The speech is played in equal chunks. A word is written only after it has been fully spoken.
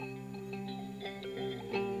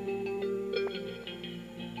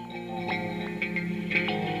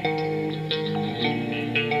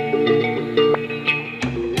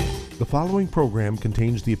following program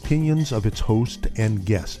contains the opinions of its host and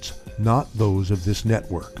guests, not those of this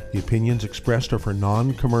network. The opinions expressed are for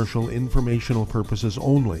non-commercial informational purposes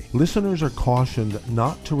only. Listeners are cautioned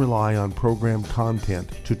not to rely on program content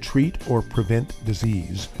to treat or prevent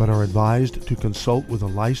disease, but are advised to consult with a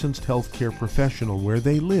licensed healthcare professional where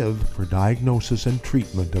they live for diagnosis and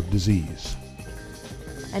treatment of disease.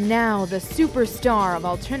 And now, the superstar of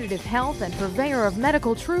alternative health and purveyor of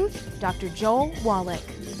medical truth, Dr. Joel Wallach.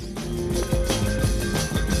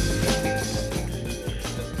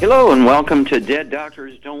 Hello and welcome to Dead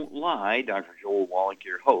Doctors Don't Lie. Dr. Joel Wallach,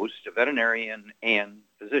 your host, a veterinarian and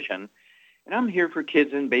physician. And I'm here for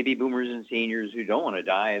kids and baby boomers and seniors who don't want to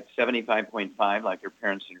die at 75.5 like their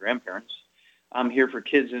parents and grandparents. I'm here for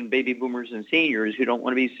kids and baby boomers and seniors who don't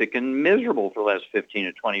want to be sick and miserable for the last 15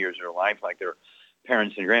 to 20 years of their life like their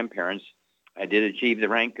parents and grandparents. I did achieve the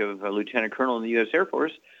rank of Lieutenant Colonel in the U.S. Air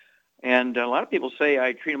Force. And a lot of people say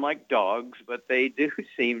I treat them like dogs, but they do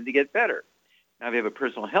seem to get better. Now, if you have a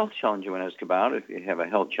personal health challenge you want to ask about, if you have a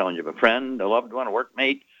health challenge of a friend, a loved one, a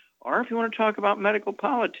workmate, or if you want to talk about medical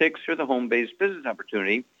politics or the home-based business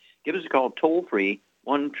opportunity, give us a call toll-free,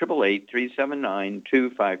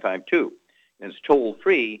 1-888-379-2552. It's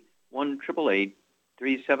toll-free,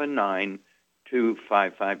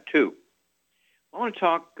 1-888-379-2552. I want to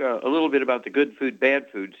talk a little bit about the good food, bad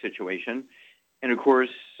food situation. And, of course,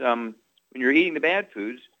 when you're eating the bad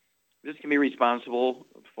foods, this can be responsible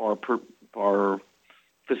for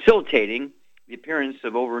facilitating the appearance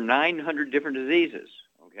of over 900 different diseases,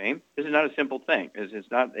 okay? This is not a simple thing. It's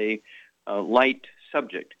not a light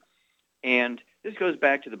subject. And this goes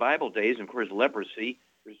back to the Bible days, and, of course, leprosy.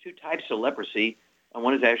 There's two types of leprosy.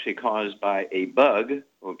 One is actually caused by a bug,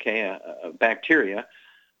 okay, a bacteria,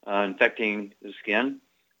 infecting the skin.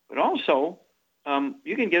 But also,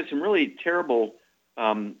 you can get some really terrible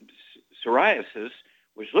psoriasis,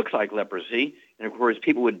 which looks like leprosy. And, of course,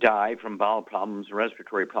 people would die from bowel problems and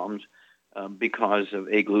respiratory problems because of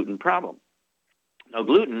a gluten problem. Now,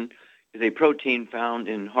 gluten is a protein found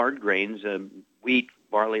in hard grains, wheat,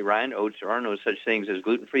 barley, rye, and oats. There are no such things as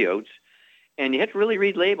gluten-free oats. And you have to really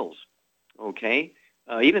read labels, okay?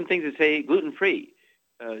 Even things that say gluten-free.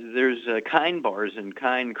 There's Kind bars and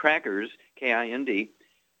Kind crackers, Kind,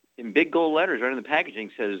 in big gold letters right on the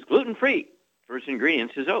packaging says gluten-free. First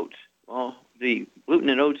ingredients is oats. Well, the gluten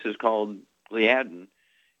in oats is called gliadin,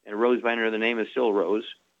 and it rose by another name is still rose.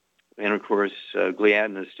 And, of course,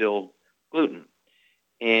 gliadin is still gluten.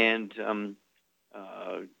 And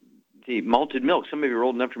the malted milk, some of you are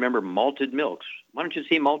old enough to remember malted milks. Why don't you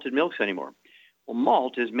see malted milks anymore? Well,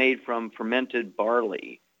 malt is made from fermented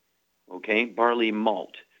barley. Okay, barley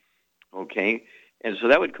malt, okay? And so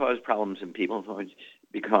that would cause problems in people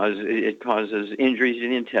because it causes injuries in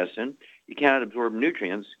the intestine. You cannot absorb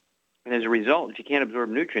nutrients, and as a result, if you can't absorb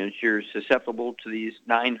nutrients, you're susceptible to these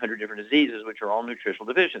 900 different diseases, which are all nutritional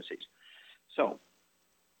deficiencies. So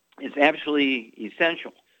it's absolutely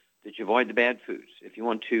essential that you avoid the bad foods if you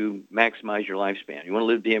want to maximize your lifespan. You want to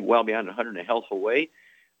live well beyond 100 in a healthful way,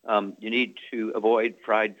 you need to avoid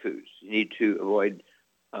fried foods. You need to avoid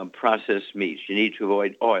processed meats. You need to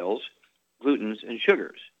avoid oils, glutens, and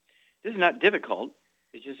sugars. This is not difficult.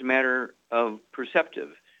 It's just a matter of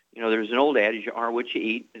perceptive. You know, there's an old adage, you are what you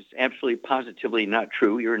eat. It's absolutely positively not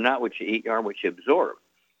true. You're not what you eat. You are what you absorb.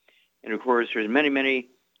 And, of course, there's many, many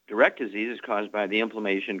direct diseases caused by the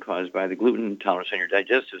inflammation caused by the gluten intolerance on your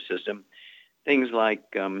digestive system. Things like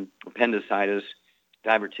appendicitis,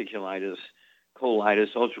 diverticulitis,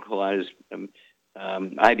 colitis, ulcerative colitis,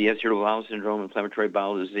 IBS, irritable bowel syndrome, inflammatory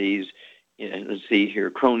bowel disease, let's see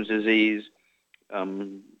here, Crohn's disease.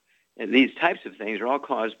 And these types of things are all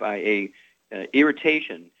caused by a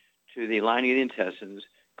irritation to the lining of the intestines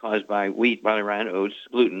caused by wheat, barley, rye, and oats,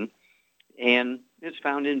 gluten. And it's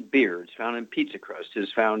found in beer. It's found in pizza crust.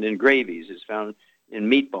 It's found in gravies. It's found in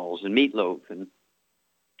meatballs and meatloaf and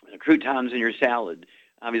croutons in your salad.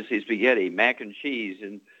 Obviously, spaghetti, mac and cheese,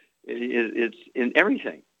 and it's in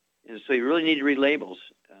everything. And so you really need to read labels.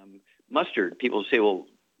 Mustard, people say, well,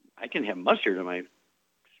 I can have mustard on my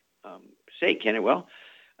steak, can I? Well,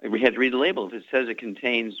 we had to read the label. If it says it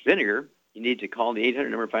contains vinegar, you need to call the 800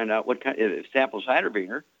 number, find out what kind, if it's apple cider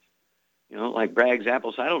vinegar, you know, like Bragg's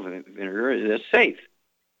apple cider vinegar, that's safe.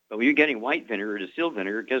 But when you're getting white vinegar or distilled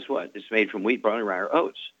vinegar, guess what? It's made from wheat, barley, rye, or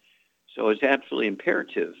oats. So it's absolutely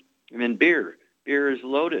imperative. And then beer. Beer is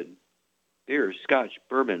loaded. Beer, scotch,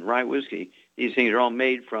 bourbon, rye whiskey. These things are all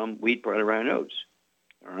made from wheat, barley, rye, and oats.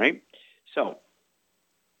 All right? So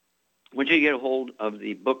once you get a hold of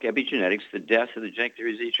the book Epigenetics, The Death of the Genetic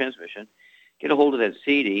Theory of Disease Transmission, get a hold of that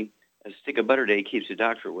CD, A Stick of Butter Day Keeps the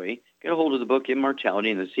Doctor Away. Get a hold of the book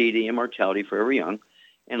Immortality and the CD Immortality Forever Young.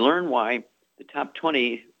 and learn why the top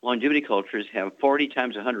 20 longevity cultures have 40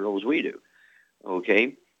 times 100-year-olds we do,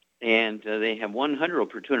 okay? And they have 100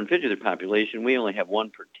 per 250 of their population. We only have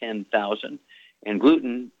 1 per 10,000. And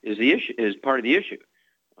gluten is the issue, is part of the issue,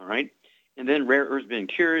 all right? And then rare earths been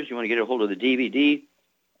cures. You want to get a hold of the DVD.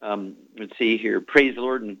 Let's see here. Praise the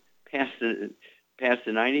Lord and past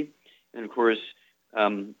the 90. And, of course,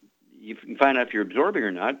 you can find out if you're absorbing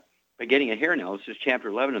or not by getting a hair analysis. Chapter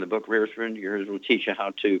 11 of the book, Rare Earths will teach you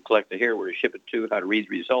how to collect the hair, where to ship it to, how to read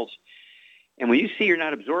the results. And when you see you're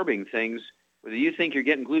not absorbing things, whether you think you're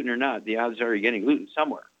getting gluten or not, the odds are you're getting gluten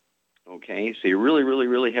somewhere. Okay, so you really, really,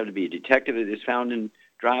 really have to be a detective. It is found in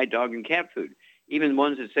dry dog and cat food. Even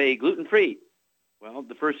ones that say gluten-free. Well,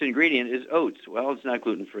 the first ingredient is oats. Well, it's not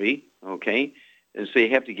gluten-free, okay? And so you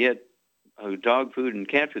have to get dog food and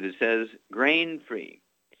cat food that says grain-free.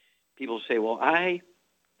 People say, well, I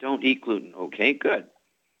don't eat gluten. Okay, good.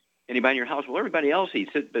 Anybody in your house? Well, everybody else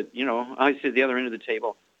eats it, but, I sit at the other end of the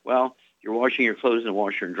table. Well, you're washing your clothes in a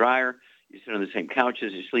washer and dryer. You sit on the same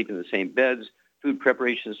couches. You sleep in the same beds. Food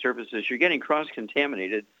preparation surfaces. You're getting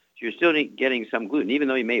cross-contaminated, so you're still getting some gluten, even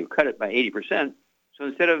though you may have cut it by 80%. So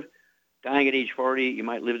instead of dying at age 40, you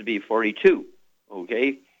might live to be 42,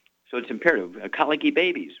 okay? So it's imperative. Colicky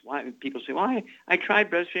babies. Why? People say, well, I tried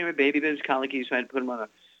breastfeeding my baby, but it's colicky, so I had to put him on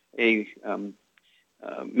a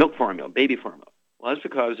milk formula, baby formula. Well, that's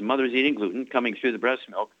because the mother's eating gluten coming through the breast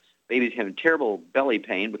milk. Baby's having terrible belly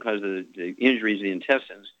pain because of the injuries of the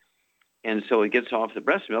intestines. And so it gets off the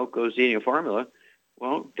breast milk, goes to eating a formula.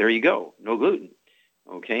 Well, there you go. No gluten,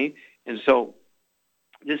 okay? And so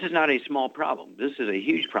this is not a small problem. This is a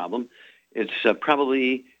huge problem. It's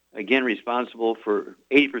probably, again, responsible for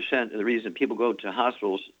 80% of the reason people go to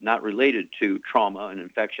hospitals not related to trauma and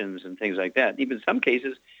infections and things like that. Even in some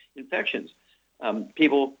cases, infections.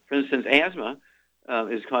 People, for instance, asthma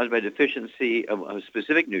is caused by deficiency of a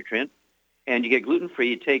specific nutrient, and you get gluten-free,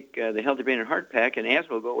 you take the Healthy Brain and Heart Pack, and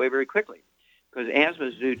asthma will go away very quickly, because asthma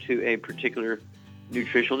is due to a particular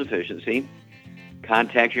nutritional deficiency.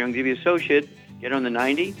 Contact your Youngevity associate, get on the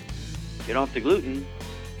 90, get off the gluten,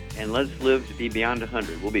 and let's live to be beyond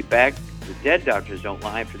 100. We'll be back. The Dead Doctors Don't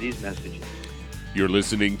Lie after these messages. You're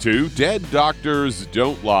listening to Dead Doctors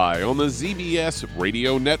Don't Lie on the ZBS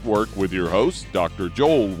Radio Network with your host, Dr.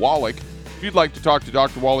 Joel Wallach. If you'd like to talk to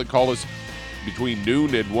Dr. Wallach, call us between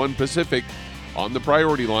noon and 1 Pacific on the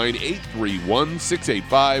priority line,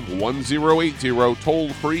 831-685-1080, toll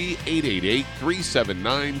free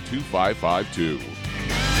 888-379-2552.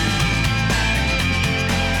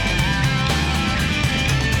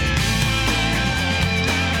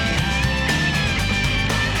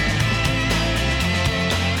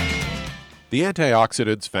 The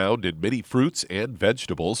antioxidants found in many fruits and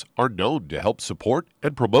vegetables are known to help support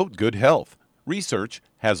and promote good health. Research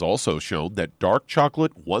has also shown that dark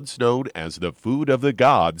chocolate, once known as the food of the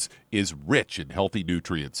gods, is rich in healthy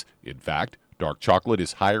nutrients. In fact, dark chocolate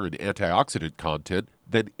is higher in antioxidant content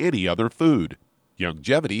than any other food.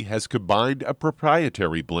 Youngevity has combined a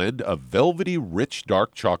proprietary blend of velvety rich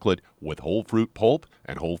dark chocolate with whole fruit pulp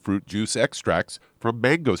and whole fruit juice extracts from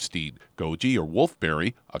mangosteen, goji or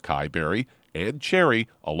wolfberry, acai berry, and cherry,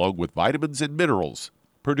 along with vitamins and minerals,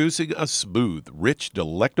 producing a smooth, rich,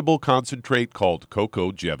 delectable concentrate called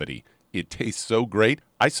Cocogevity. It tastes so great,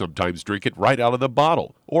 I sometimes drink it right out of the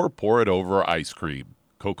bottle or pour it over ice cream.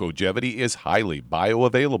 Cocogevity is highly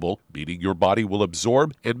bioavailable, meaning your body will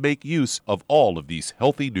absorb and make use of all of these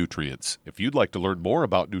healthy nutrients. If you'd like to learn more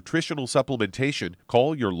about nutritional supplementation,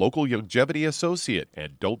 call your local Youngevity associate,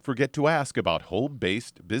 and don't forget to ask about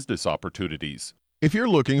home-based business opportunities. If you're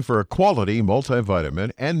looking for a quality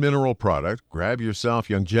multivitamin and mineral product, grab yourself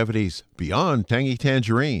Youngevity's Beyond Tangy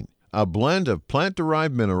Tangerine, a blend of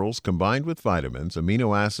plant-derived minerals combined with vitamins,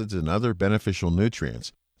 amino acids, and other beneficial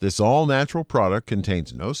nutrients. This all-natural product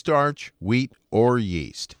contains no starch, wheat, or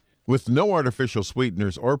yeast, with no artificial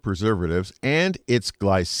sweeteners or preservatives, and it's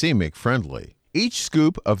glycemic friendly. Each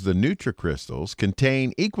scoop of the NutriCrystals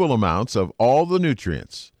contain equal amounts of all the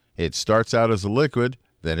nutrients. It starts out as a liquid,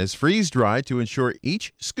 then is freeze-dried to ensure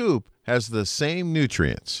each scoop has the same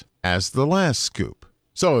nutrients as the last scoop.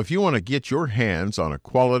 So if you want to get your hands on a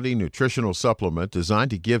quality nutritional supplement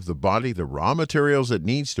designed to give the body the raw materials it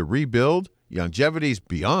needs to rebuild, Youngevity's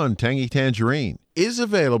Beyond Tangy Tangerine is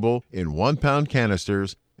available in 1-pound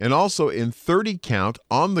canisters and also in 30-count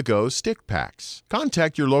on-the-go stick packs.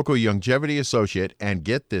 Contact your local Youngevity associate and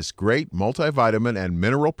get this great multivitamin and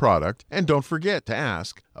mineral product, and don't forget to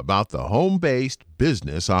ask about the home-based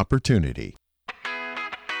business opportunity.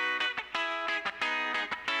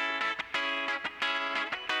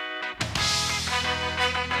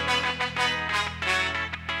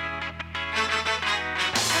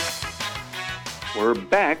 We're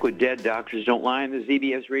back with Dead Doctors Don't Lie on the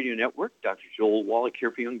ZBS Radio Network. Dr. Joel Wallach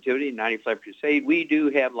here for Youngevity and 95 Crusade. We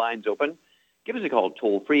do have lines open. Give us a call,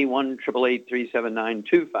 toll-free,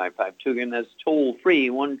 1-888-379-2552. Again, that's toll-free,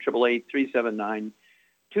 1-888-379-2552.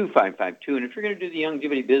 And if you're going to do the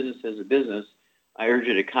Youngevity business as a business, I urge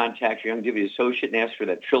you to contact your Youngevity associate and ask for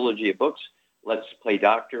that trilogy of books, Let's Play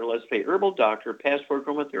Doctor, Let's Play Herbal Doctor, Passport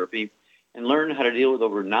Chromotherapy, and learn how to deal with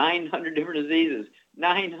over 900 different diseases,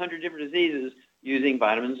 using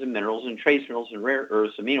vitamins and minerals and trace minerals and rare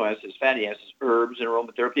earths, amino acids, fatty acids, herbs, and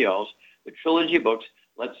aromatherapy oils. The trilogy of books,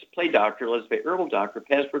 Let's Play Doctor, Let's Play Herbal Doctor,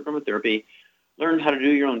 Passport Chromotherapy. Learn how to do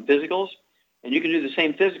your own physicals. And you can do the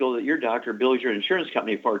same physical that your doctor bills your insurance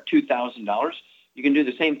company for $2,000. You can do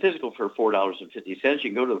the same physical for $4.50. You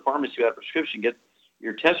can go to the pharmacy without a prescription, get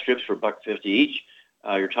your test strips for $1.50 each.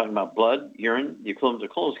 You're talking about blood, urine, the equivalent of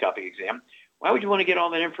a colonoscopic exam. Why would you want to get all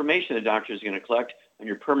that information the doctor is going to collect on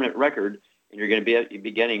your permanent record? And you're going to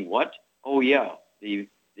be getting what? Oh, yeah, the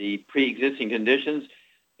pre-existing conditions,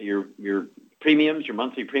 your premiums, your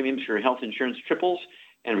monthly premiums for your health insurance triples,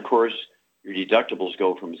 and, of course, your deductibles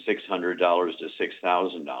go from $600 to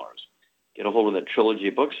 $6,000. Get a hold of that trilogy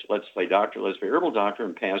of books, Let's Play Doctor, Let's Play Herbal Doctor,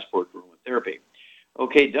 and Passport Chromotherapy.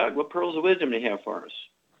 Okay, Doug, what pearls of wisdom do you have for us?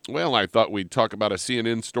 Well, I thought we'd talk about a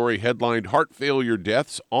CNN story headlined Heart Failure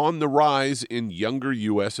Deaths on the Rise in Younger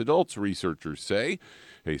U.S. Adults, researchers say.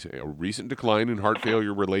 They say a recent decline in heart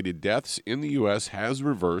failure-related deaths in the U.S. has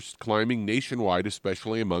reversed, climbing nationwide,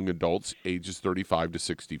 especially among adults ages 35 to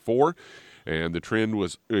 64. And the trend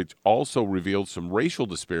it also revealed some racial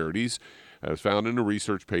disparities, as found in a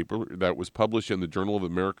research paper that was published in the Journal of the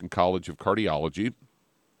American College of Cardiology.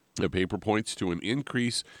 The paper points to an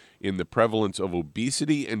increase in the prevalence of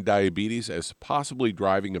obesity and diabetes as possibly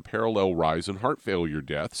driving a parallel rise in heart failure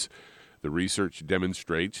deaths. The research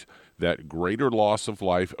demonstrates that greater loss of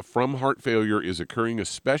life from heart failure is occurring,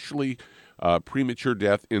 especially premature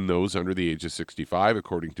death in those under the age of 65,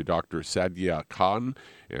 according to Dr. Sadia Khan,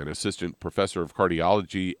 an assistant professor of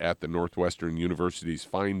cardiology at the Northwestern University's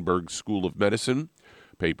Feinberg School of Medicine.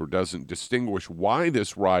 The paper doesn't distinguish why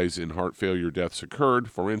this rise in heart failure deaths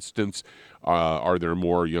occurred. For instance, are there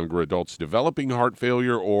more younger adults developing heart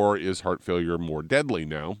failure, or is heart failure more deadly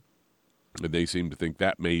now? And they seem to think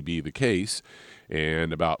that may be the case.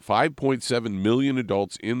 And about 5.7 million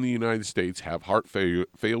adults in the United States have heart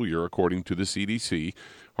failure, according to the CDC.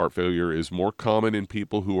 Heart failure is more common in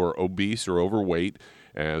people who are obese or overweight,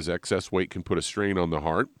 as excess weight can put a strain on the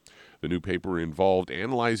heart. The new paper involved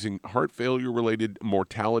analyzing heart failure-related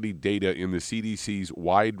mortality data in the CDC's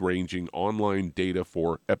wide-ranging online data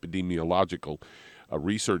for epidemiological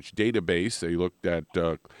research database. They looked at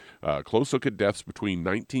close look at deaths between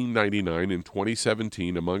 1999 and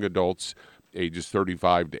 2017 among adults ages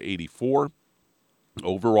 35 to 84.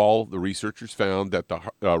 Overall, the researchers found that the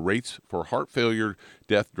rates for heart failure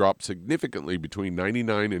death dropped significantly between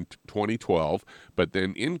 1999 and 2012, but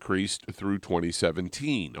then increased through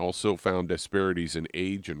 2017. Also found disparities in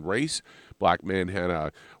age and race. Black men had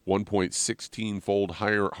a 1.16-fold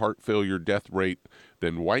higher heart failure death rate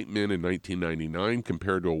than white men in 1999,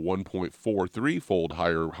 compared to a 1.43-fold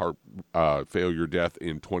higher heart failure death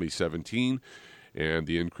in 2017. And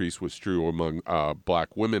the increase was true among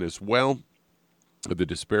black women as well. The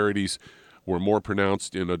disparities were more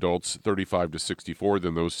pronounced in adults 35 to 64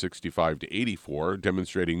 than those 65 to 84,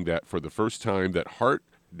 demonstrating that for the first time that heart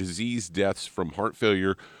disease deaths from heart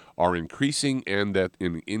failure are increasing, and that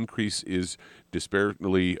an increase is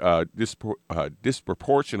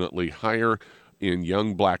disproportionately higher in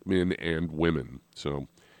young black men and women. So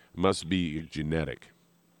it must be genetic.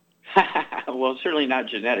 Well, certainly not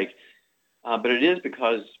genetic, but it is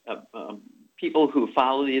because people who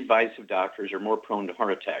follow the advice of doctors are more prone to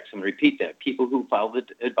heart attacks. I'm going to repeat that. People who follow the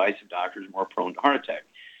advice of doctors are more prone to heart attack.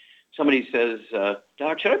 Somebody says,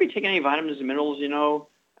 Doc, should I be taking any vitamins and minerals? You know,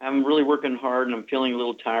 I'm really working hard and I'm feeling a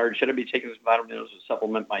little tired. Should I be taking some vitamins and minerals to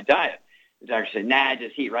supplement my diet? The doctor said, nah,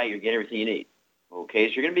 just eat right. You'll get everything you need. Okay,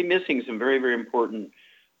 so you're going to be missing some very, very important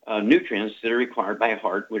nutrients that are required by a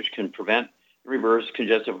heart, which can prevent and reverse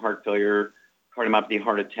congestive heart failure, cardiomyopathy,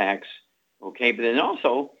 heart attacks. Okay, but then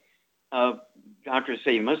also, doctors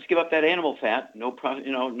say you must give up that animal fat, no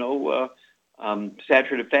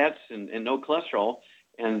saturated fats and no cholesterol.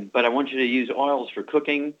 But I want you to use oils for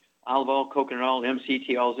cooking, olive oil, coconut oil,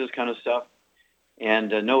 MCT oils, this kind of stuff. And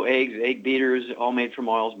no eggs, egg beaters, all made from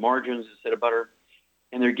oils, margarines instead of butter.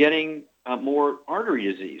 And they're getting more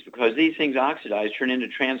artery disease because these things oxidize, turn into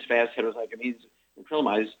trans fats, heterocyclamines, and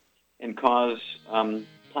acrylamide, and cause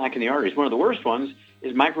plaque in the arteries. One of the worst ones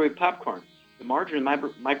is microwave popcorn. The margarine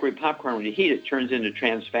in microwave popcorn, when you heat it, turns into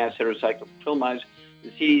trans fats, heterocyclamines,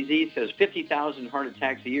 The CDC says 50,000 heart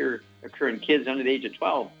attacks a year occur in kids under the age of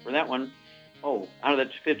 12. For that one, out of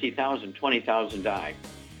that 50,000, 20,000 die.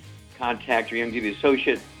 Contact your Youngevity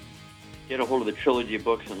associate. Get a hold of the trilogy of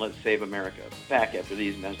books and let's save America. Back after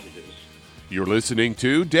these messages. You're listening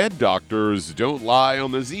to Dead Doctors Don't Lie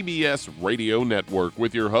on the ZBS Radio Network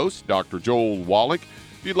with your host, Dr. Joel Wallach.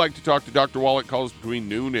 If you'd like to talk to Dr. Wallach, call us between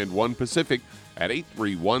noon and 1 Pacific at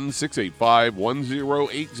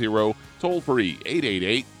 831-685-1080, toll free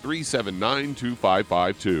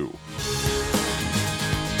 888-379-2552.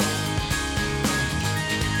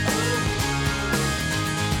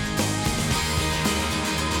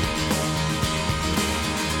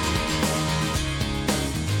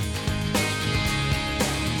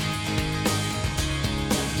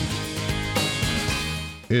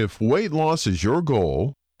 If weight loss is your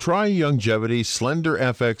goal, try Youngevity Slender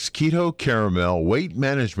FX Keto Caramel Weight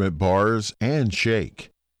Management Bars and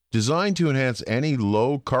Shake. Designed to enhance any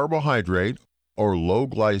low carbohydrate or low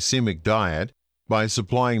glycemic diet by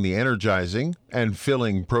supplying the energizing and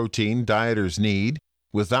filling protein dieters need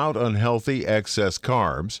without unhealthy excess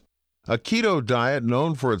carbs, a keto diet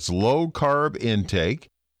known for its low carb intake,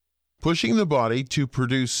 pushing the body to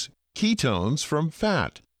produce ketones from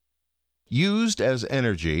fat. Used as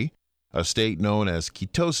energy, a state known as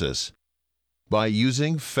ketosis, by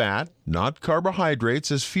using fat, not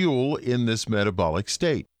carbohydrates, as fuel in this metabolic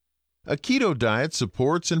state. A keto diet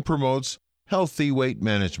supports and promotes healthy weight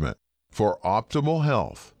management. For optimal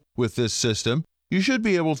health, with this system, you should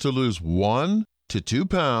be able to lose 1 to 2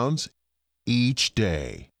 pounds each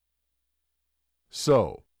day.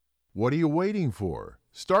 So, what are you waiting for?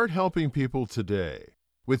 Start helping people today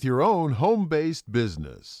with your own home-based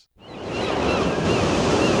business.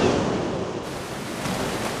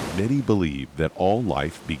 Many believe that all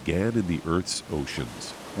life began in the Earth's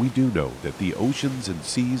oceans. We do know that the oceans and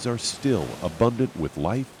seas are still abundant with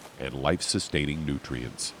life and life-sustaining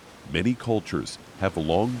nutrients. Many cultures have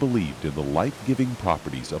long believed in the life-giving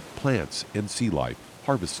properties of plants and sea life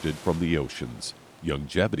harvested from the oceans.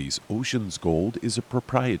 Youngevity's Ocean's Gold is a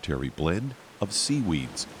proprietary blend of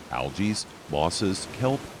seaweeds, algae, mosses,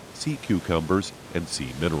 kelp, sea cucumbers, and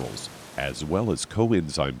sea minerals, as well as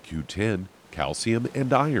coenzyme Q10, calcium,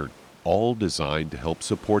 and iron, all designed to help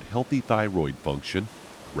support healthy thyroid function,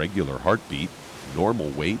 regular heartbeat, normal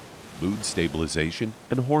weight, mood stabilization,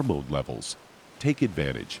 and hormone levels. Take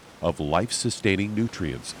advantage of life-sustaining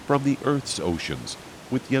nutrients from the Earth's oceans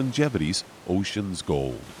with Youngevity's Ocean's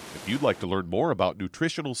Gold. If you'd like to learn more about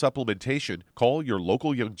nutritional supplementation, call your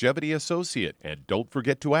local Youngevity associate, and don't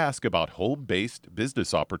forget to ask about home-based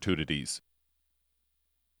business opportunities.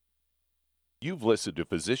 You've listened to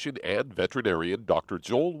physician and veterinarian Dr.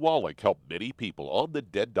 Joel Wallach help many people on the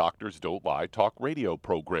Dead Doctors Don't Lie talk radio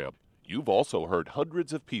program. You've also heard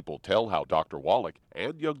hundreds of people tell how Dr. Wallach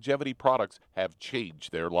and Youngevity products have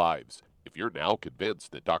changed their lives. If you're now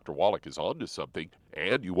convinced that Dr. Wallach is onto something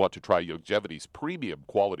and you want to try Youngevity's premium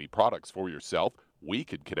quality products for yourself, we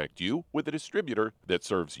can connect you with a distributor that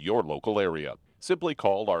serves your local area. Simply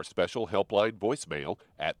call our special helpline voicemail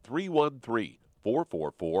at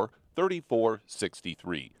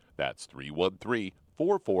 313-444-3463. That's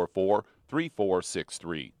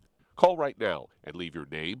 313-444-3463. Call right now and leave your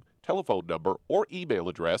name, telephone number, or email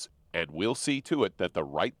address, and we'll see to it that the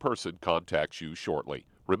right person contacts you shortly.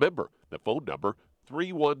 Remember, the phone number,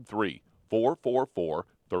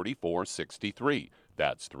 313-444-3463.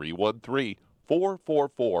 That's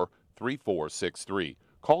 313-444-3463.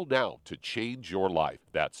 Call now to change your life.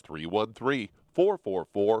 That's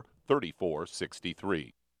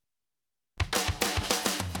 313-444-3463.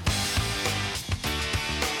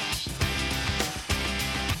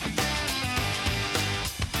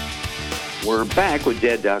 We're back with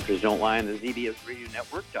Dead Doctors Don't Lie on the ZBS Radio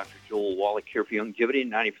Network. Dr. Joel Wallach here for Youngevity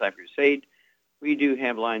 95 Crusade. We do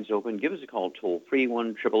have lines open. Give us a call toll-free,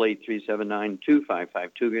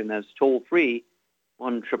 1-888-379-2552. Again, that's toll-free,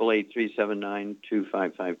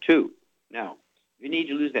 1-888-379-2552. Now, if you need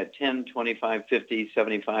to lose that 10, 25, 50,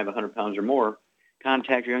 75, 100 pounds or more,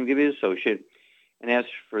 contact your Youngevity associate and ask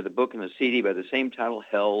for the book and the CD by the same title,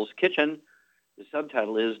 Hell's Kitchen. The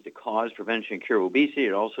subtitle is The Cause, Prevention, and Cure of Obesity.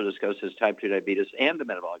 It also discusses type 2 diabetes and the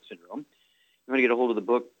metabolic syndrome. You want to get a hold of the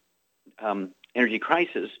book, Energy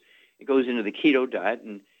Crisis. It goes into the keto diet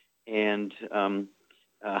and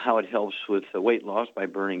how it helps with weight loss by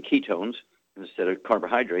burning ketones instead of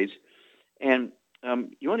carbohydrates. And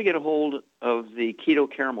you want to get a hold of the Keto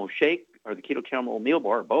Caramel Shake or the Keto Caramel Meal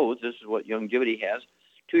Bar, both. This is what Youngevity has.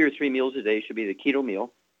 2 or 3 meals a day should be the keto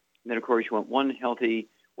meal. And then, of course, you want one healthy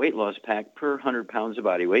weight loss pack per 100 pounds of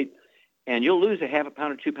body weight. and you'll lose a half a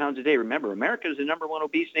pound or 2 pounds a day. Remember, America is the number one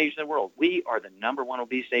obese nation in the world. We are the number one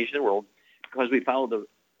obese nation in the world because we followed the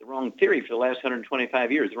wrong theory for the last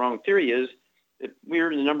 125 years. The wrong theory is that we're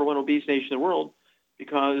the number one obese nation in the world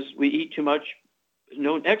because we eat too much,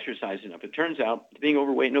 don't exercise enough. It turns out being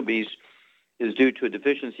overweight and obese is due to a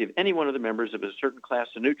deficiency of any one of the members of a certain class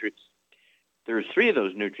of nutrients. There's 3 of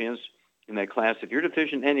those nutrients in that class. If you're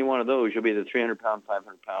deficient in any one of those, you'll be the 300-pound,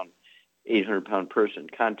 500-pound, 800-pound person.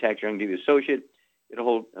 Contact your Youngevity associate. Get a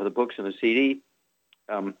hold of the books and the CD.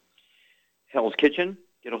 Hell's Kitchen.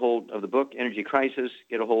 Get a hold of the book, Energy Crisis.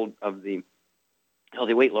 Get a hold of the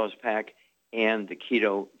Healthy Weight Loss Pack and the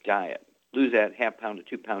Keto Diet. Lose that half pound to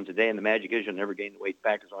 2 pounds a day, and the magic is you'll never gain the weight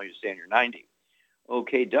back as long as you stay on your 90.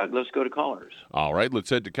 Okay, Doug, let's go to callers. All right,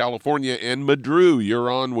 let's head to California. And Madru, you're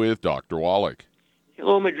on with Dr. Wallach.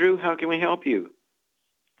 Hello, Madru. How can we help you?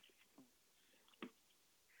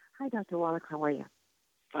 Hi, Dr. Wallach. How are you?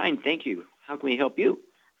 Fine, thank you. How can we help you?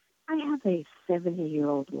 I have a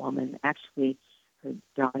 70-year-old woman. Actually, her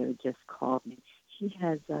daughter just called me. She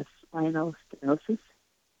has spinal stenosis.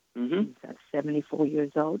 Mm-hmm. She's 74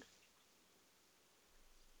 years old.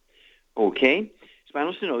 Okay.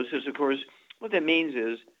 Spinal stenosis, of course, what that means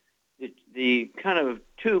is the kind of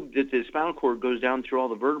tube that the spinal cord goes down through all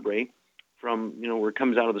the vertebrae from, where it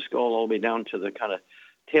comes out of the skull all the way down to the kind of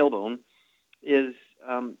tailbone is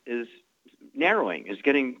narrowing, is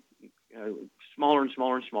getting smaller and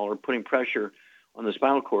smaller and smaller, putting pressure on the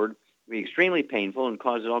spinal cord. It can be extremely painful and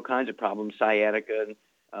causes all kinds of problems, sciatica,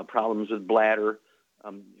 and problems with bladder.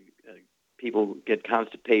 People get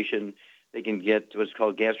constipation. They can get what's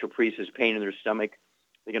called gastroparesis, pain in their stomach.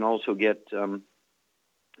 They can also get a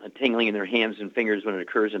tingling in their hands and fingers when it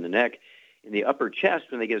occurs in the neck. In the upper chest,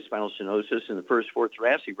 when they get spinal stenosis, in the first 4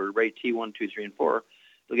 thoracic vertebrae, T1, 2, 3, and 4,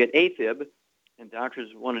 they'll get AFib, and doctors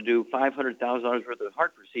want to do $500,000 worth of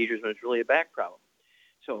heart procedures when it's really a back problem.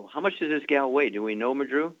 So how much does this gal weigh? Do we know,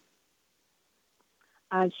 Madru?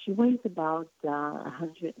 She weighs about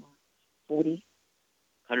 140.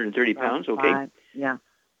 130 pounds, okay. Yeah,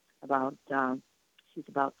 she's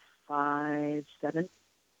about 5'7".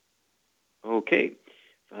 Okay,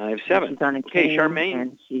 5'7". She's on a okay, cane Charmaine.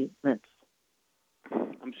 And she limps.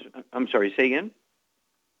 I'm sorry, say again?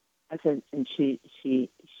 I said, and she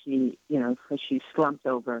because she's slumped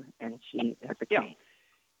over and she has a cane.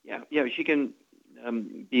 Yeah, she can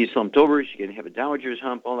be slumped over. She can have a dowager's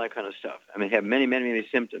hump, all that kind of stuff. I mean, have many, many, many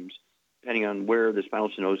symptoms depending on where the spinal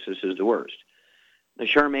stenosis is the worst. Now,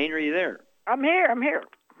 Charmaine, are you there? I'm here.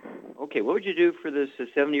 Okay, what would you do for this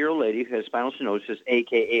 70-year-old lady who has spinal stenosis,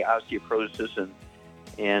 a.k.a. osteoporosis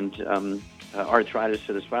and arthritis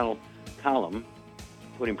to the spinal column,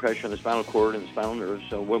 putting pressure on the spinal cord and the spinal nerves?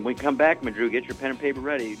 So when we come back, Madru, get your pen and paper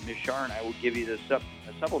ready. Ms. Shar and I will give you the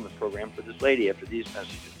supplement program for this lady after these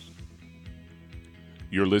messages.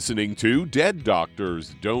 You're listening to Dead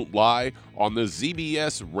Doctors Don't Lie on the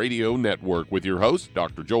ZBS Radio Network with your host,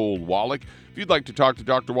 Dr. Joel Wallach. If you'd like to talk to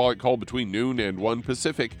Dr. Wallach, call between noon and 1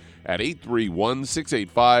 Pacific at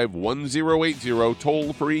 831-685-1080,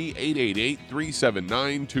 toll free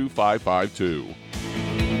 888-379-2552.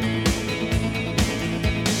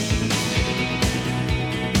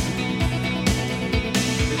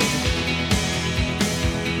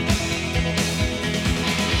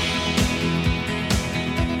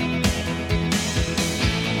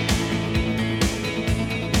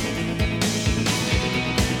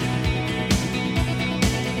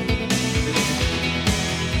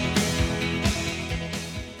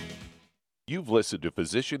 You've listened to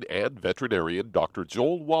physician and veterinarian Dr.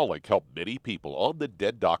 Joel Wallach help many people on the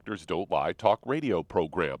Dead Doctors Don't Lie talk radio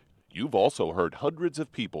program. You've also heard hundreds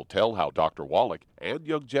of people tell how Dr. Wallach and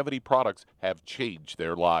Youngevity products have changed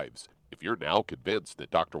their lives. If you're now convinced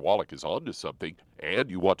that Dr. Wallach is onto something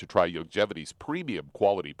and you want to try Youngevity's premium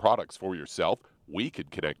quality products for yourself, we can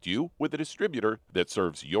connect you with a distributor that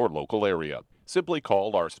serves your local area. Simply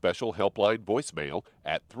call our special helpline voicemail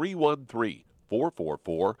at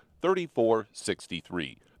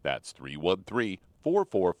 313-444-3463. That's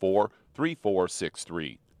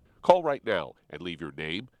 313-444-3463. Call right now and leave your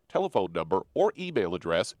name, telephone number, or email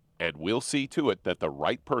address, and we'll see to it that the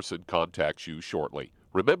right person contacts you shortly.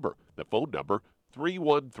 Remember, the phone number,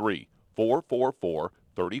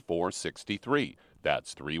 313-444-3463.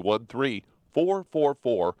 That's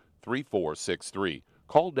 313-444-3463.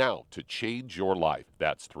 Call now to change your life.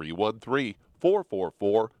 That's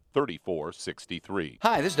 313-444-3463.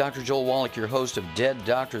 Hi, this is Dr. Joel Wallach, your host of Dead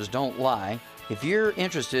Doctors Don't Lie. If you're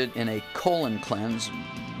interested in a colon cleanse,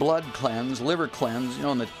 blood cleanse, liver cleanse,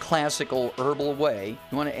 in the classical herbal way,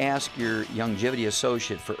 you want to ask your Youngevity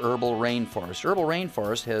associate for Herbal Rainforest. Herbal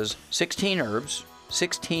Rainforest has 16 herbs,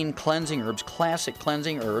 16 cleansing herbs, classic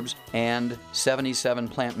cleansing herbs, and 77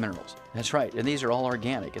 plant minerals. That's right, and these are all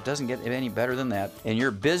organic. It doesn't get any better than that. In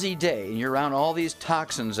your busy day, and you're around all these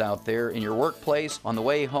toxins out there, in your workplace, on the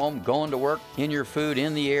way home, going to work, in your food,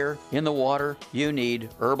 in the air, in the water, you need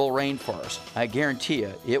Herbal Rainforest. I guarantee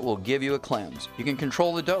you, it will give you a cleanse. You can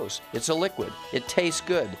control the dose. It's a liquid. It tastes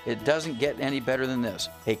good. It doesn't get any better than this.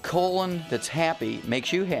 A colon that's happy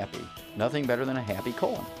makes you happy. Nothing better than a happy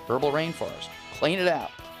colon. Herbal Rainforest. Clean it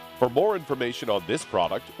out. For more information on this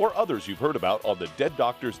product or others you've heard about on the Dead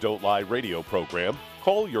Doctors Don't Lie radio program,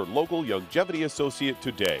 call your local Youngevity associate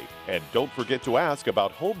today. And don't forget to ask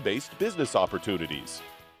about home-based business opportunities.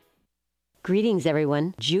 Greetings,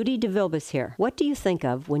 everyone. Judy DeVilbus here. What do you think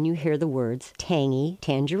of when you hear the words tangy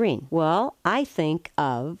tangerine? Well, I think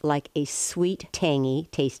of like a sweet, tangy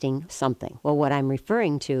tasting something. Well, what I'm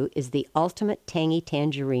referring to is the Ultimate Tangy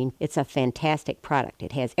Tangerine. It's a fantastic product.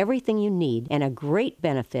 It has everything you need, and a great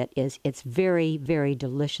benefit is it's very, very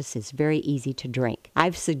delicious. It's very easy to drink.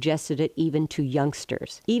 I've suggested it even to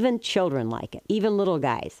youngsters. Even children like it. Even little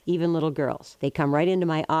guys. Even little girls. They come right into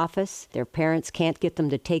my office. Their parents can't get them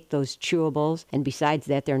to take those chewables, and besides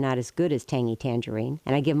that, they're not as good as Tangy Tangerine.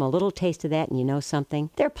 And I give them a little taste of that, and you know something?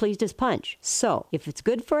 They're pleased as punch. So, if it's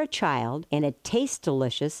good for a child and it tastes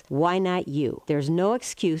delicious, why not you? There's no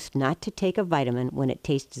excuse not to take a vitamin when it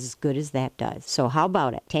tastes as good as that does. So how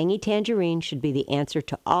about it? Tangy Tangerine should be the answer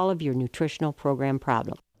to all of your nutritional program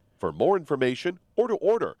problems. For more information or to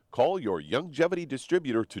order, call your Youngevity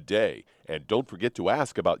distributor today. And don't forget to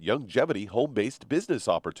ask about Youngevity home-based business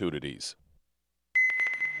opportunities.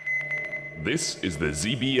 This is the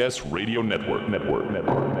ZBS Radio Network. We're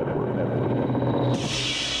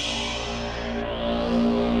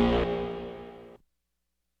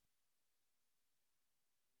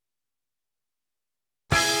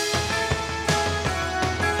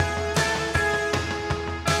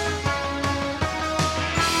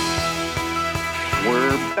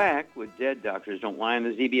back with Dead Doctors Don't Lie on the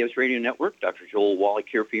ZBS Radio Network. Dr. Joel Wallach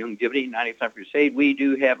here for Youngevity 95 Crusade. We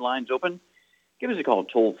do have lines open. Give us a call,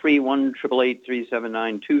 toll-free,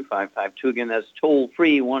 1-888-379-2552. Again, that's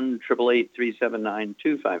toll-free,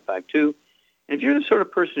 1-888-379-2552. And if you're the sort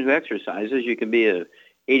of person who exercises, you can be a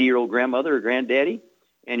 80-year-old grandmother or granddaddy,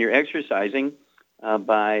 and you're exercising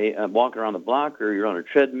by walking around the block, or you're on a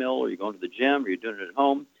treadmill, or you're going to the gym, or you're doing it at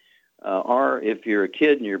home. Or if you're a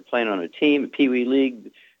kid and you're playing on a team, a Pee Wee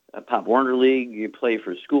League, a Pop Warner League, you play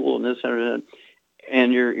for school and this and that,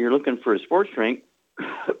 and you're looking for a sports drink,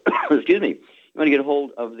 excuse me, you want to get a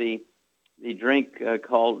hold of the drink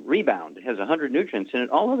called Rebound. It has 100 nutrients in it.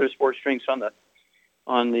 All other sports drinks on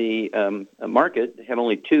the market have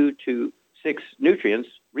only 2 to 6 nutrients.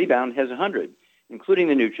 Rebound has 100, including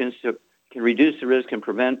the nutrients that can reduce the risk and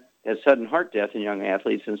prevent sudden heart death in young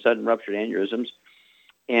athletes and sudden ruptured aneurysms.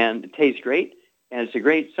 And it tastes great, and it's a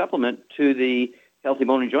great supplement to the Healthy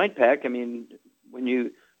Bone and Joint Pack. I mean,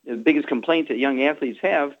 the biggest complaint that young athletes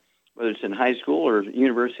have, whether it's in high school or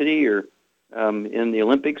university or in the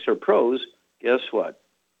Olympics or pros, guess what?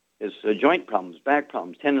 It's joint problems, back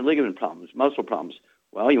problems, tendon ligament problems, muscle problems.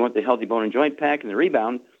 Well, you want the Healthy Bone and Joint Pack and the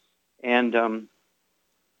Rebound. And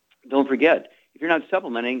don't forget, if you're not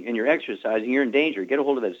supplementing and you're exercising, you're in danger. Get a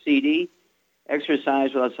hold of that CD,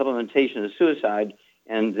 Exercise Without Supplementation is Suicide,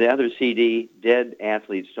 and the other CD, Dead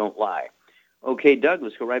Athletes Don't Lie. Okay, Doug,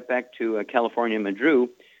 let's go right back to California, Madru.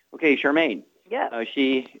 Okay, Charmaine. Yeah.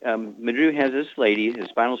 Madru has this lady, has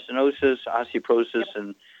spinal stenosis, osteoporosis,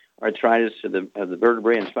 and arthritis of the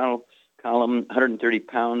vertebrae and spinal column, 130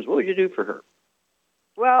 pounds. What would you do for her?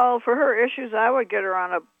 Well, for her issues, I would get her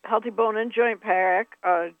on a Healthy Bone and Joint Pack,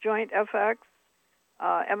 Joint FX,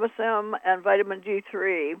 MSM, and vitamin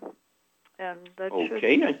D3. And that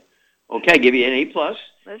Okay, I give you an A+.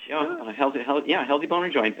 That's Healthy Bone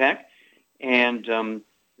and Joint Pack. And I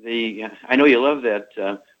know you love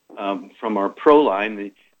that from our Pro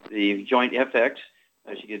line, the Joint FX.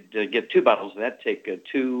 You could get 2 bottles of that. Take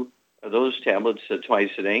 2 of those tablets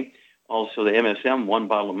twice a day. Also the MSM, 1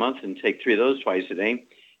 bottle a month, and take 3 of those twice a day.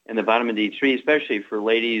 And the vitamin D3, especially for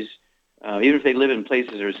ladies, even if they live in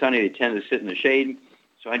places that are sunny, they tend to sit in the shade.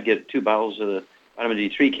 So I'd get 2 bottles of the vitamin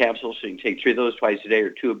D3 capsules, so you can take 3 of those twice a day, or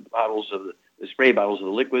 2 bottles of the spray bottles of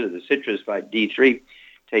the liquid of the citrus D3.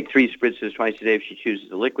 Take 3 spritzes twice a day if she chooses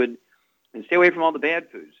the liquid. And stay away from all the bad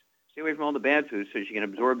foods. Stay away from all the bad foods so she can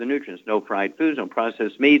absorb the nutrients. No fried foods, no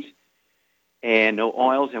processed meats, and no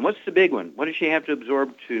oils. And what's the big one? What does she have to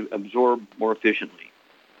absorb more efficiently?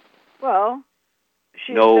 Well,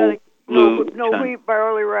 she's no wheat,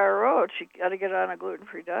 barley, rye, or oats. She got to get on a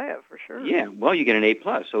gluten-free diet for sure. Yeah, well, you get an A+.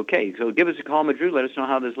 Okay, so give us a call, Madru. Let us know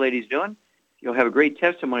how this lady's doing. You'll have a great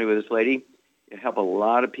testimony with this lady You help a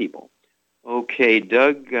lot of people. Okay,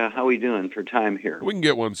 Doug, how are we doing for time here? We can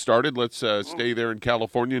get one started. Let's stay there in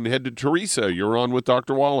California and head to Teresa. You're on with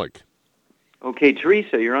Dr. Wallach. Okay,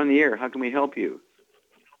 Teresa, you're on the air. How can we help you?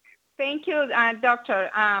 Thank you, doctor.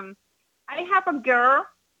 I have a girl.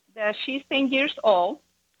 She's 10 years old.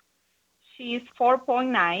 She's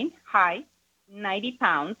 4.9 high, 90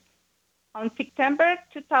 pounds. On September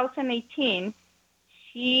 2018,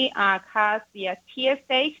 she has the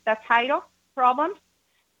TSH, the thyroid problems.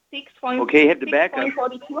 Okay, you have to back up.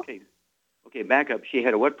 Okay, back up. She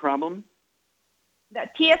had a what problem? The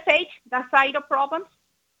TSH, the thyroid problems.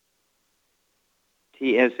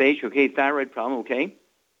 TSH, okay, thyroid problem, okay.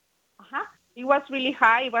 It was really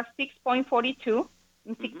high. It was 6.42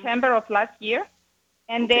 in September of last year.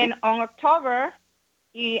 And then on October,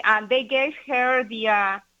 they gave her the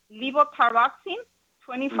levothyroxine,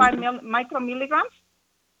 25 micromilligrams.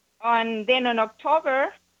 And then in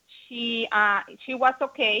October, she was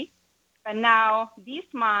okay. But now this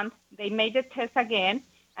month, they made the test again.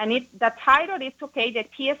 And the thyroid is okay. The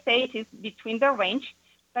TSH is between the range.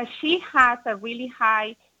 But she has a really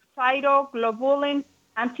high thyroglobulin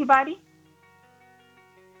antibody.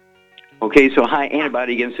 Okay, so high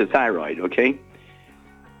antibody against the thyroid, okay?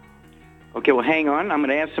 Okay, well, hang on. I'm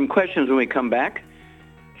going to ask some questions when we come back.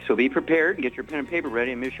 So be prepared. Get your pen and paper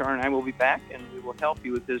ready, and Ms. Shar and I will be back, and we will help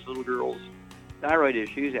you with this little girl's thyroid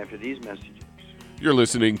issues after these messages. You're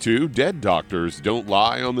listening to Dead Doctors Don't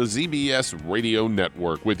Lie on the ZBS Radio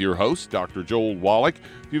Network with your host, Dr. Joel Wallach.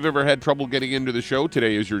 If you've ever had trouble getting into the show,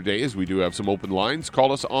 today is your day, as we do have some open lines.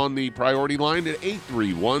 Call us on the priority line at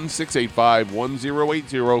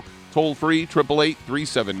 831-685-1080. Toll free,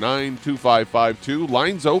 888-379-2552.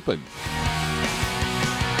 Lines open.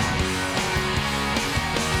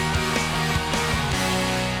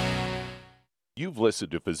 You've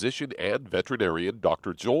listened to physician and veterinarian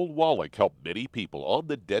Dr. Joel Wallach help many people on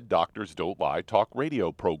the Dead Doctors Don't Lie talk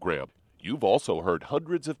radio program. You've also heard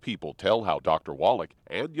hundreds of people tell how Dr. Wallach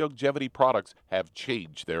and Youngevity products have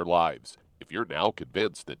changed their lives. If you're now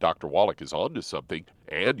convinced that Dr. Wallach is onto something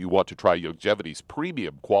and you want to try Youngevity's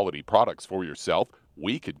premium quality products for yourself,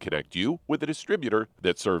 we can connect you with a distributor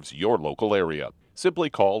that serves your local area. Simply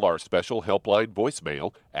call our special helpline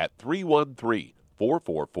voicemail at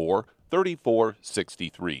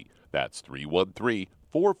 313-444-3463. That's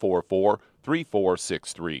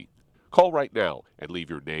 313-444-3463. Call right now and leave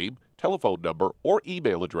your name, telephone number, or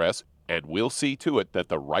email address, and we'll see to it that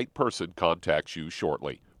the right person contacts you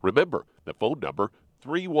shortly. Remember, the phone number,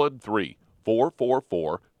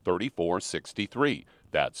 313-444-3463.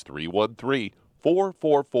 That's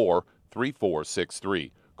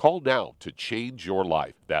 313-444-3463. Call now to change your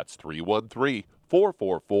life. That's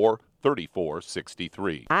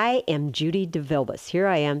 313-444-3463. I am Judy DeVilbus. Here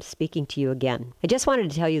I am speaking to you again. I just wanted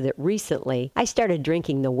to tell you that recently I started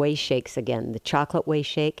drinking the Whey Shakes again, the chocolate Whey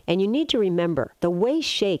Shake. And you need to remember, the Whey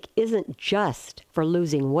Shake isn't just for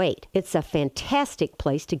losing weight. It's a fantastic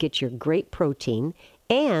place to get your great protein.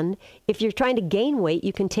 And if you're trying to gain weight,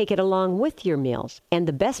 you can take it along with your meals. And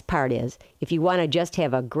the best part is, if you want to just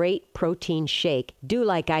have a great protein shake, do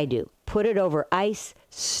like I do. Put it over ice,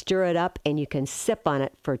 stir it up, and you can sip on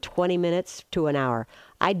it for 20 minutes to an hour.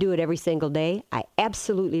 I do it every single day. I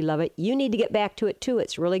absolutely love it. You need to get back to it too.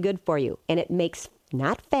 It's really good for you. And it makes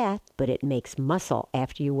not fat, but it makes muscle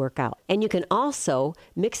after you work out. And you can also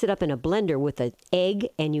mix it up in a blender with an egg,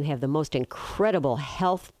 and you have the most incredible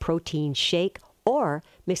health protein shake. Or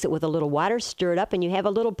mix it with a little water, stir it up, and you have a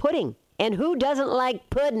little pudding. And who doesn't like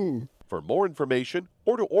pudding? For more information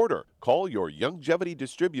or to order, call your Youngevity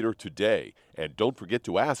distributor today. And don't forget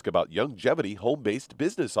to ask about Youngevity home-based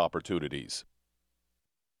business opportunities.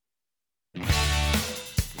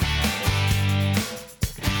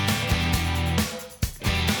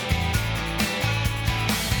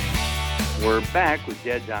 We're back with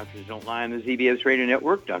Dead Doctors Don't Lie on the ZBS Radio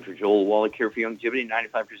Network. Dr. Joel Wallach here for Youngevity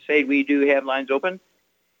 95 Crusade. We do have lines open.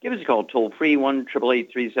 Give us a call, toll-free,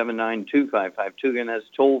 1-888-379-2552. Again, that's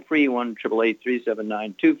toll-free,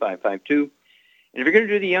 1-888-379-2552. And if you're going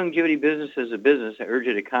to do the Youngevity business as a business, I urge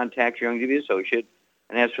you to contact your Youngevity associate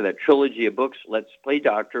and ask for that trilogy of books, Let's Play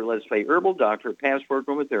Doctor, Let's Play Herbal Doctor, Passport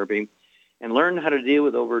Aromatherapy, and learn how to deal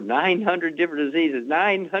with over 900 different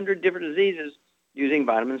diseases, using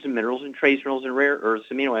vitamins and minerals and trace minerals and rare earths,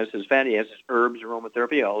 amino acids, fatty acids, herbs,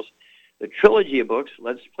 aromatherapy oils. The trilogy of books,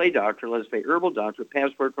 Let's Play Doctor, Let's Play Herbal Doctor,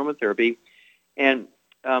 Passport Aromatherapy. And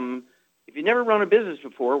if you've never run a business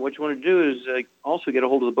before, what you want to do is also get a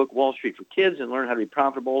hold of the book Wall Street for Kids and learn how to be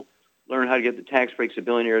profitable, learn how to get the tax breaks of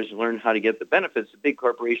billionaires, and learn how to get the benefits that big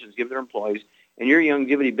corporations give their employees. And your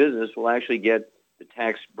Youngevity business will actually get the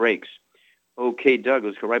tax breaks. Okay, Doug,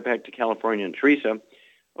 let's go right back to California and Teresa.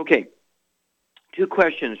 Okay, 2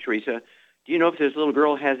 questions, Teresa. Do you know if this little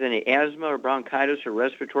girl has any asthma or bronchitis or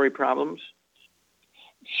respiratory problems?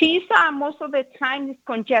 She's most of the time is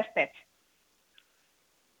congested.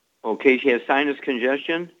 Okay, she has sinus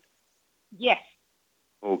congestion? Yes.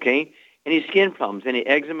 Okay. Any skin problems? Any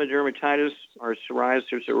eczema, dermatitis, or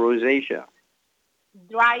psoriasis or rosacea?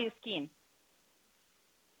 Dry skin.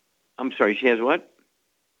 I'm sorry, she has what?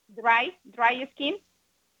 Dry skin.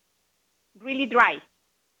 Really dry.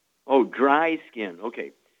 Oh, dry skin.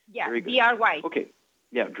 Okay. Yeah, very good. DRY. Okay.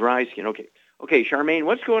 Yeah, dry skin. Okay. Okay, Charmaine,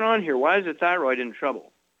 what's going on here? Why is the thyroid in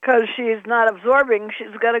trouble? Because she's not absorbing.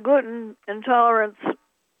 She's got a gluten intolerance.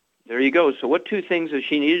 There you go. So what 2 things does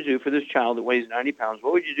she need to do for this child that weighs 90 pounds?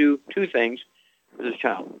 What would you do 2 things for this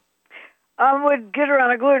child? I would get her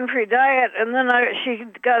on a gluten-free diet, and then she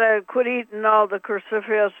got to quit eating all the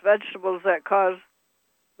cruciferous vegetables that cause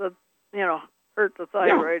the, hurt the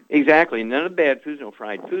thyroid. Yeah, exactly. None of the bad foods, no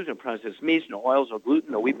fried foods, no processed meats, no oils, no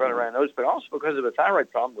gluten, no wheat, butter, around those, but also because of a thyroid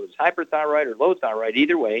problem, whether it's hyperthyroid or low thyroid,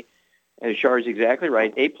 either way, and Char is exactly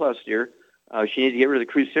right, A+, dear. She needs to get rid of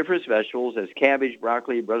the cruciferous vegetables, as cabbage,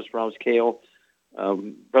 broccoli, Brussels sprouts, kale,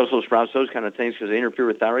 Brussels sprouts, those kind of things, because they interfere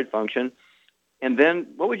with thyroid function. And then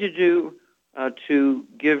what would you do to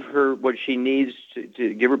give her what she needs,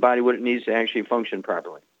 to give her body what it needs to actually function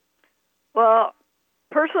properly? Well,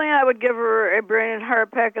 personally, I would give her a brain and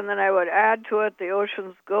heart pack, and then I would add to it the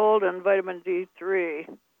Ocean's Gold and vitamin D3.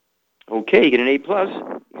 Okay, you get an A+,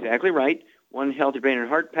 exactly right. 1 healthy brain and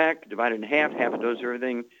heart pack, divided in half a dose of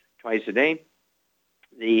everything twice a day.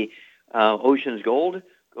 The Ocean's Gold,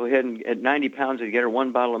 go ahead and at 90 pounds, you get her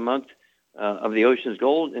 1 bottle a month of the Ocean's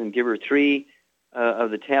Gold, and give her 3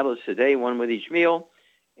 of the tablets a day, 1 with each meal.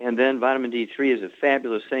 And then vitamin D3 is a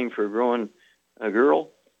fabulous thing for a growing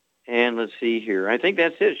girl. And let's see here. I think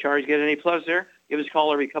that's it. Char's got an A+ there. Give us a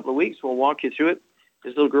call every couple of weeks. We'll walk you through it.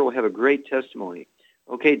 This little girl will have a great testimony.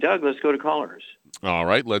 Okay, Doug, let's go to callers. All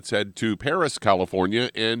right, let's head to Paris, California.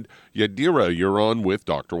 And Yadira, you're on with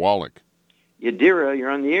Dr. Wallach. Yadira, you're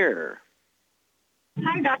on the air.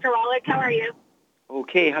 Hi, Dr. Wallach. How are you?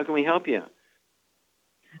 Okay, how can we help you?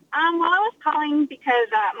 Well, I was calling because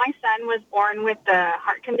my son was born with a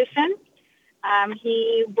heart condition.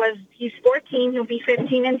 He's 14. He'll be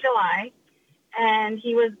 15 in July, and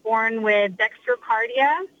he was born with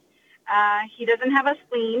dextrocardia. He doesn't have a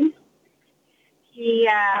spleen. He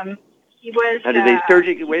was. Now, did they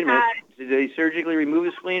surgically? Wait a minute. Did they surgically remove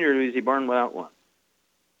the spleen, or was he born without one?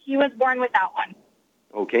 He was born without one.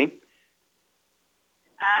 Okay.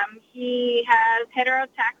 He has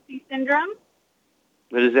heterotaxy syndrome.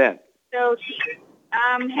 What is that? So,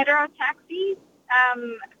 heterotaxy.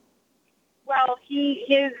 Well,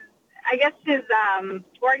 I guess his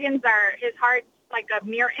organs are, his heart's like a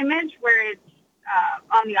mirror image where it's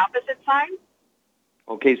on the opposite side.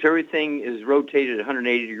 Okay, so everything is rotated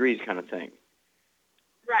 180 degrees kind of thing.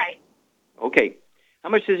 Right. Okay. How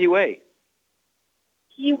much does he weigh?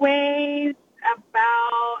 He weighs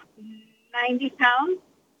about 90 pounds.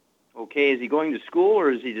 Okay, is he going to school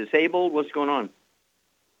or is he disabled? What's going on?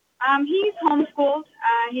 He's homeschooled.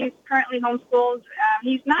 He's currently homeschooled.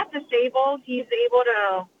 He's not disabled. He's able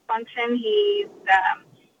to function. He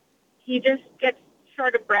just gets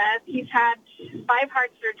short of breath. He's had 5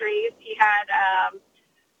 heart surgeries. He had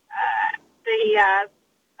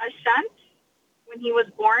a shunt when he was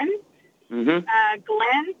born,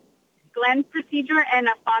 Glenn procedure, and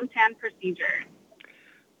a Fontan procedure.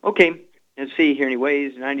 Okay. Let's see here. He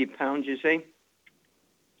weighs 90 pounds, you say?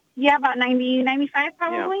 Yeah, about 90, 95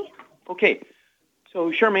 probably. Yeah. Okay.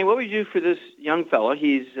 So, Charmaine, what would you do for this young fella?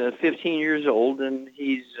 He's 15 years old, and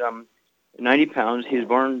he's 90 pounds. He was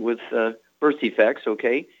born with birth defects,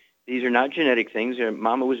 okay? These are not genetic things.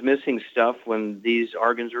 Mama was missing stuff when these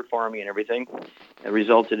organs were forming and everything. That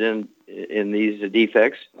resulted in these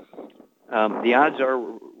defects. The odds are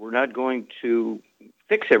we're not going to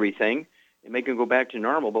fix everything and make him go back to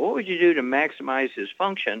normal. But what would you do to maximize his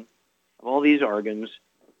function of all these organs?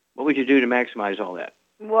 What would you do to maximize all that?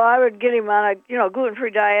 Well, I would get him on a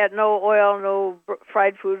gluten-free diet, no oil, no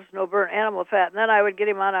fried foods, no burnt animal fat, and then I would get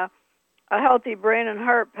him on a healthy brain and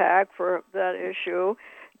heart pack for that issue,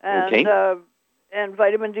 and and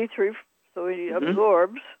vitamin D3 so he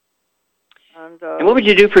absorbs. And what would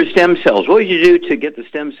you do for stem cells? What would you do to get the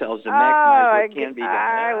stem cells to maximize what can be done?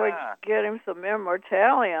 I would get him some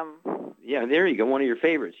immortalium. Yeah, there you go. One of your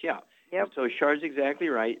favorites. Yeah. Yep. So Char's exactly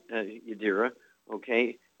right, Yadira.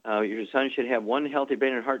 Okay. Your son should have 1 healthy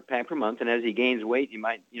brain and heart pack per month, and as he gains weight, you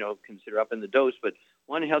might, consider upping the dose. But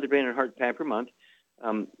 1 healthy brain and heart pack per month,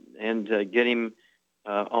 and get him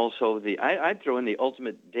Also, I'd throw in the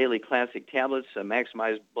Ultimate Daily Classic tablets,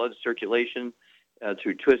 maximize blood circulation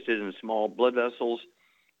through twisted and small blood vessels.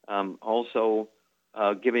 Also,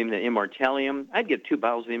 give him the Immortalium. I'd get 2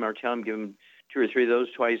 bottles of Immortalium, give him 2 or 3 of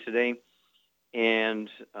those twice a day. And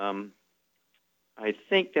I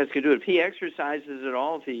think that's going to do it. If he exercises at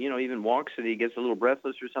all, if he, even walks and he gets a little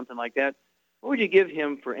breathless or something like that, what would you give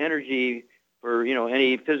him for energy for,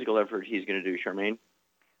 any physical effort he's going to do, Charmaine?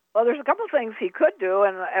 Well, there's a couple of things he could do,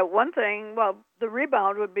 and one thing, the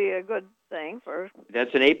rebound would be a good thing for.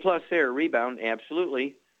 That's an A+ there, rebound,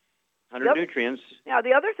 absolutely. 100 nutrients. Now,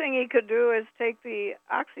 the other thing he could do is take the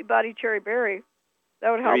Oxybody Cherry Berry.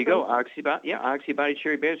 That would help. There you go, Oxybody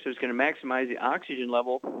Cherry Berry. So it's going to maximize the oxygen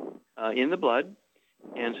level in the blood,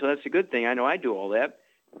 and so that's a good thing. I know I do all that,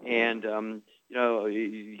 and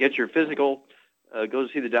you get your physical, go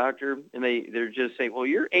see the doctor, and they're just saying, well,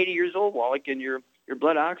 you're 80 years old, Wallach, and your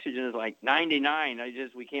blood oxygen is like 99.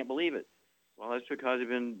 We can't believe it. Well, that's because I've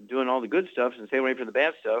been doing all the good stuff and staying away from the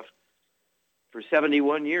bad stuff for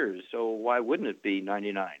 71 years. So why wouldn't it be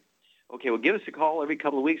 99? Okay, well, give us a call every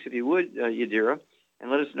couple of weeks if you would, Yadira, and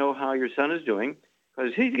let us know how your son is doing,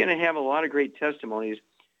 because he's going to have a lot of great testimonies,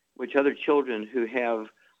 which other children who have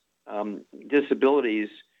disabilities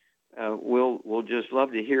will just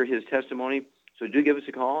love to hear his testimony. So do give us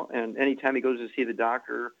a call, and anytime he goes to see the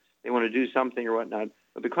doctor, they want to do something or whatnot.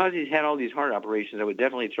 But because he's had all these heart operations, I would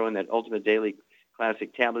definitely throw in that Ultimate Daily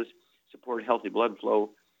Classic tablets, support healthy blood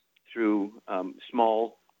flow through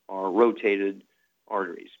small or rotated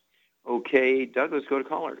arteries. Okay, Doug, let's go to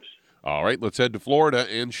callers. All right, let's head to Florida.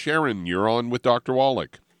 And Sharon, you're on with Dr.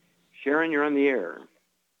 Wallach. Sharon, you're on the air.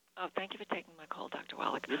 Oh, thank you for taking my call, Dr.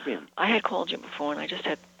 Wallach. Yes, ma'am. I had called you before, and I just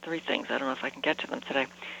had 3 things. I don't know if I can get to them today.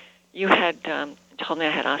 You had told me I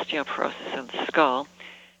had osteoporosis of the skull,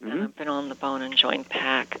 and I've been on the bone and joint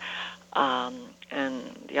pack and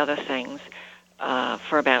the other things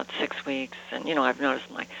for about 6 weeks. And, I've noticed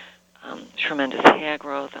my tremendous hair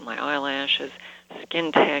growth and my eyelashes,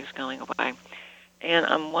 skin tags going away. And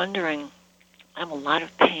I'm wondering, I have a lot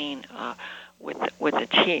of pain with the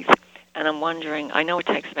teeth. And I'm wondering, I know it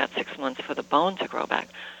takes about 6 months for the bone to grow back,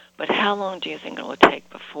 but how long do you think it will take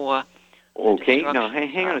before? Okay, now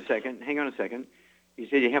hang on a second. You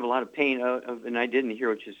said you have a lot of pain, and I didn't hear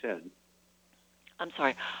what you said. I'm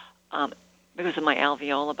sorry. Because of my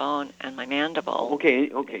alveolar bone and my mandible. Okay.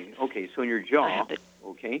 So in your jaw,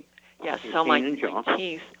 okay. Yes, so my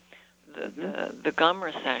teeth, the gum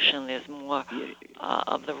recession, there's more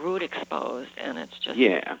of the root exposed, and it's just,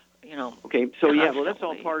 Okay, so well, that's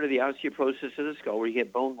all part of the osteoporosis of the skull, where you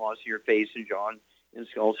get bone loss in your face and jaw and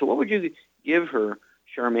skull. So what would you give her,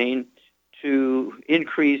 Charmaine, to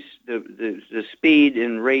increase the speed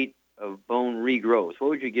and rate of bone regrowth?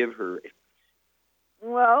 What would you give her?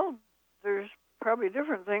 Well, there's probably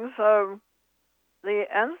different things. The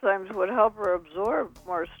enzymes would help her absorb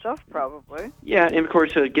more stuff, probably. Yeah, and of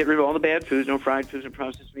course, get rid of all the bad foods, no fried foods, no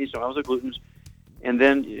processed meats, no oils or glutens. And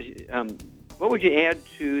then, what would you add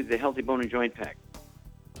to the Healthy Bone and Joint Pack?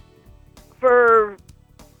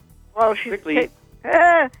 She's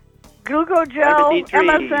Glucogel,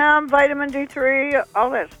 MSM, vitamin D3,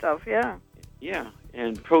 all that stuff, yeah. Yeah,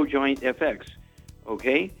 and ProJoint FX,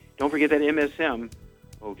 okay? Don't forget that MSM,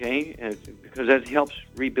 okay? Because that helps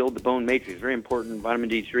rebuild the bone matrix. Very important, vitamin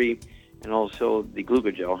D3, and also the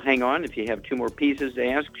Glucogel. Hang on, if you have 2 more pieces to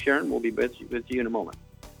ask, Sharon, we'll be with you in a moment.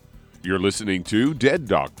 You're listening to Dead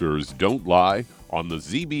Doctors Don't Lie on the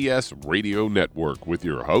ZBS Radio Network with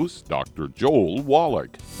your host, Dr. Joel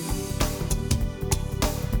Wallach.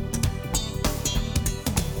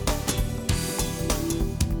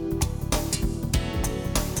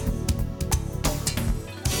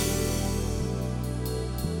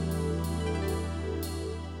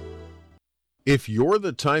 If you're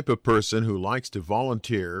the type of person who likes to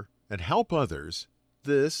volunteer and help others,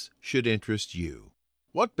 this should interest you.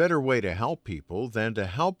 What better way to help people than to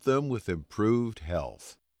help them with improved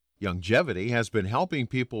health? Youngevity has been helping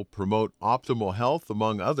people promote optimal health,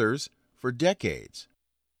 among others, for decades.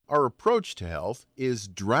 Our approach to health is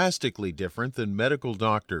drastically different than medical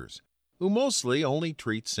doctors, who mostly only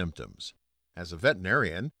treat symptoms. As a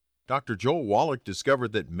veterinarian, Dr. Joel Wallach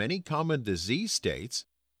discovered that many common disease states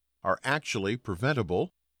are actually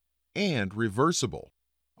preventable and reversible.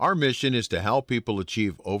 Our mission is to help people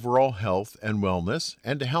achieve overall health and wellness,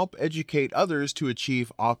 and to help educate others to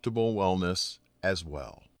achieve optimal wellness as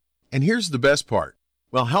well. And here's the best part.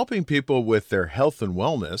 While helping people with their health and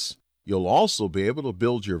wellness, you'll also be able to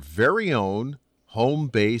build your very own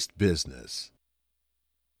home-based business.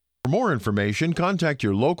 For more information, contact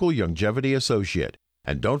your local Youngevity associate.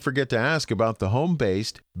 And don't forget to ask about the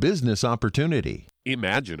home-based business opportunity.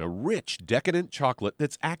 Imagine a rich, decadent chocolate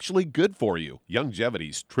that's actually good for you.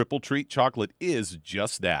 Youngevity's Triple Treat chocolate is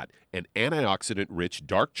just that, an antioxidant-rich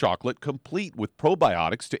dark chocolate complete with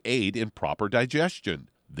probiotics to aid in proper digestion.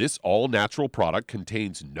 This all-natural product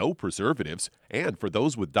contains no preservatives, and for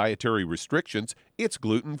those with dietary restrictions, it's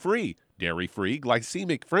gluten-free, dairy-free,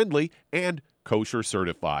 glycemic-friendly, and kosher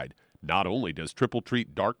certified. Not only does Triple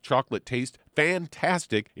Treat dark chocolate taste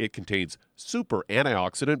fantastic, it contains super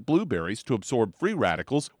antioxidant blueberries to absorb free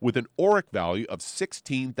radicals with an ORAC value of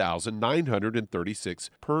 16,936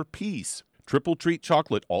 per piece. Triple Treat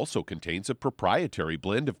chocolate also contains a proprietary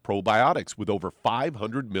blend of probiotics with over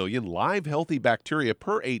 500 million live healthy bacteria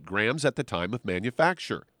per 8 grams at the time of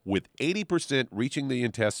manufacture, with 80% reaching the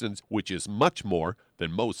intestines, which is much more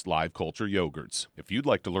than most live culture yogurts. If you'd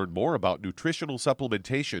like to learn more about nutritional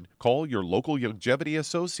supplementation, call your local Youngevity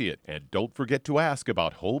associate, and don't forget to ask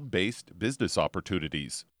about home-based business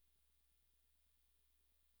opportunities.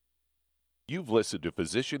 You've listened to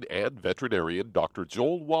physician and veterinarian Dr.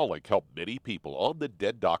 Joel Wallach help many people on the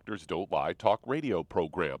Dead Doctors Don't Lie talk radio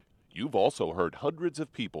program. You've also heard hundreds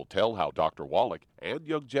of people tell how Dr. Wallach and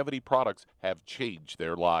Youngevity products have changed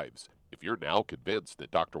their lives. If you're now convinced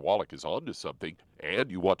that Dr. Wallach is onto something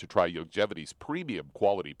and you want to try Youngevity's premium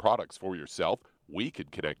quality products for yourself, we can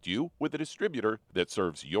connect you with a distributor that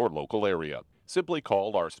serves your local area. Simply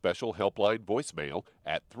call our special helpline voicemail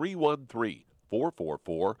at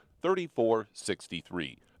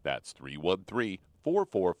 313-444-3463. That's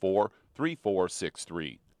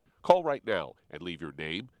 313-444-3463. Call right now and leave your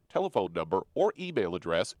name, telephone number, or email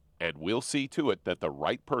address, and we'll see to it that the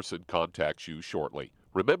right person contacts you shortly.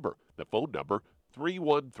 Remember, the phone number,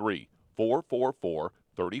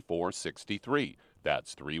 313-444-3463.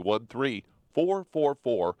 That's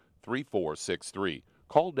 313-444-3463.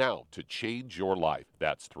 Call now to change your life.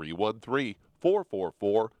 That's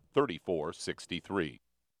 313-444-3463.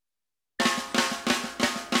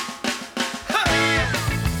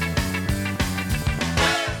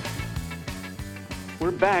 We're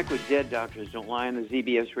back with Dead Doctors Don't Lie on the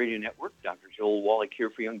ZBS Radio Network. Dr. Joel Wallach here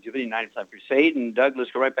for Youngevity 95 Crusade. And Doug, let's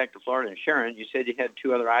go right back to Florida. And Sharon, you said you had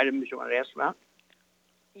 2 other items you wanted to ask about?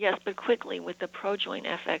 Yes, but quickly, with the ProJoint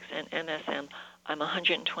FX and MSM, I'm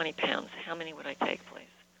 120 pounds. How many would I take, please?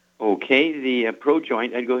 Okay, the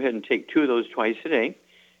ProJoint, I'd go ahead and take 2 of those twice a day.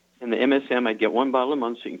 And the MSM, I'd get 1 bottle a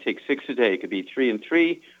month, so you can take 6 a day. It could be 3 and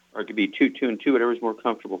 3, or it could be 2, 2, and 2, whatever's more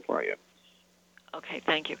comfortable for you. Okay,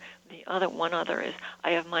 thank you. One other is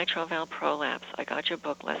I have mitral valve prolapse. I got your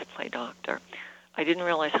book, Let's Play Doctor. I didn't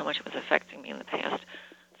realize how much it was affecting me in the past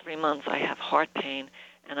 3 months. I have heart pain,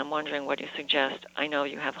 and I'm wondering what you suggest. I know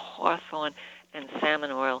you have hawthorn and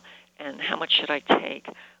salmon oil, and how much should I take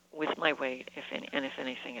with my weight, if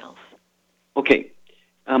anything else? Okay.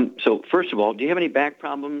 So first of all, do you have any back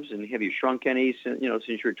problems, and have you shrunk any since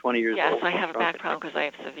you're 20 years old? Yes, I have a back problem because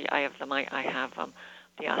I have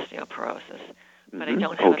the osteoporosis. But I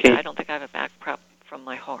don't have I don't think I have a back prop from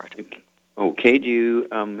my heart. Okay. Do you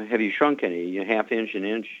have you shrunk any? A half inch, an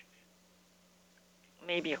inch?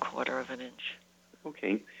 Maybe a quarter of an inch.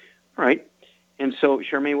 Okay. All right. And so,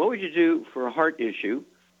 Charmaine, what would you do for a heart issue?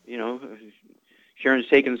 Sharon's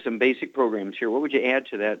taken some basic programs here. What would you add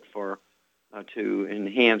to that for to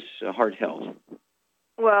enhance heart health?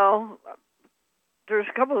 Well, there's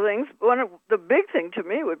a couple of things. The big thing to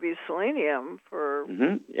me would be selenium for...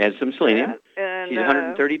 Add some selenium. And, she's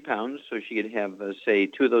 130 pounds, so she could have, say,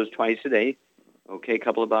 2 of those twice a day. Okay, a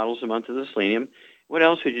couple of bottles a month of the selenium. What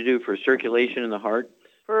else would you do for circulation in the heart?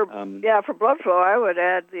 For blood flow, I would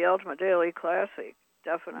add the Ultimate Daily Classic,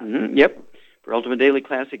 definitely. Yep. For Ultimate Daily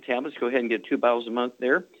Classic tablets, go ahead and get 2 bottles a month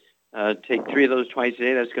there. Take 3 of those twice a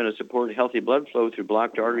day. That's going to support healthy blood flow through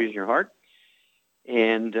blocked arteries in your heart.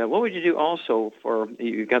 And what would you do also for,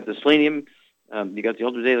 you got the selenium, you got the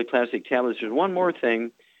Ultimate Daily Classic tablets. There's one more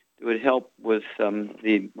thing that would help with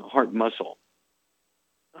the heart muscle.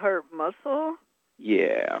 Heart muscle?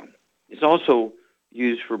 Yeah. It's also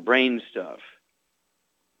used for brain stuff.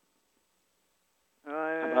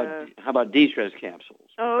 How about de-stress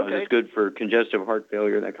capsules? Oh, okay. It's good for congestive heart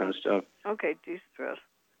failure, that kind of stuff. Okay, de-stress.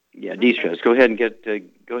 Yeah, de-stress. Go ahead and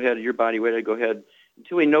go ahead, your body weight, go ahead.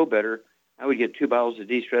 Until we know better, I would get 2 bottles of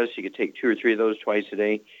de-stress. You could take 2 or 3 of those twice a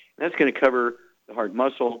day. And that's going to cover the heart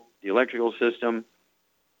muscle, the electrical system,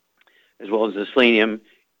 as well as the selenium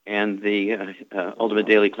and the Ultimate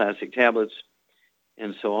Daily Classic tablets.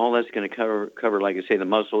 And so all that's going to cover, like I say, the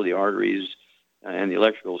muscle, the arteries, and the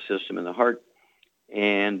electrical system in the heart.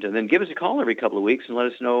 And then give us a call every couple of weeks and let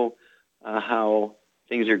us know how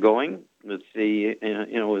things are going with the,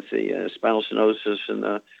 with the spinal stenosis and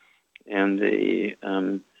the and the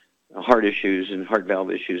heart issues and heart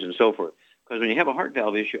valve issues and so forth. Because when you have a heart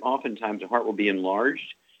valve issue, oftentimes the heart will be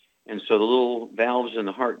enlarged, and so the little valves in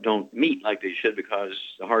the heart don't meet like they should because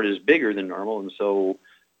the heart is bigger than normal, and so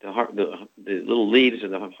the little leaves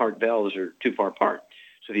of the heart valves are too far apart.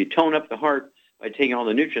 So if you tone up the heart by taking all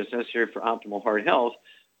the nutrients necessary for optimal heart health,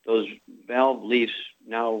 those valve leaves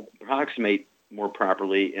now approximate more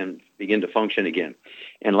properly and begin to function again.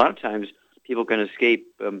 And a lot of times people can escape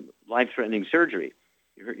life-threatening surgery.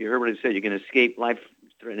 You heard what I said. You can escape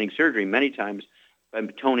life-threatening surgery many times by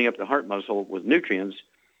toning up the heart muscle with nutrients,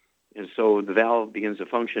 and so the valve begins to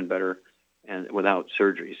function better and without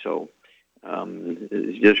surgery. So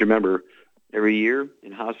just remember, every year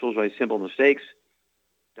in hospitals by simple mistakes,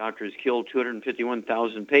 doctors kill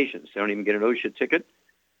 251,000 patients. They don't even get an OSHA ticket.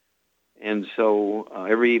 And so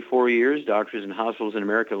every 4 years, doctors in hospitals in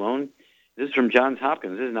America alone, this is from Johns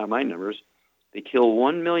Hopkins, this is not my numbers, they kill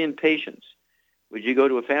 1 million patients. Would you go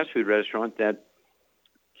to a fast food restaurant that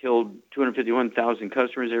killed 251,000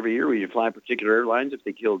 customers every year? Would you fly particular airlines if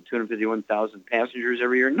they killed 251,000 passengers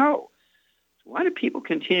every year? No. Why do people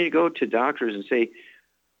continue to go to doctors and say,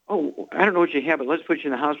 oh, I don't know what you have, but let's put you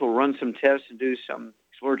in the hospital, run some tests and do some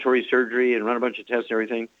exploratory surgery and run a bunch of tests and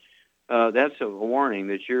everything? That's a warning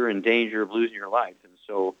that you're in danger of losing your life. And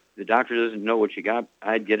so the doctor doesn't know what you got.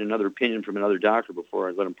 I'd get another opinion from another doctor before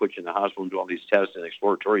I let him put you in the hospital and do all these tests and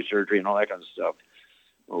exploratory surgery and all that kind of stuff.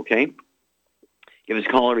 Okay? Give us a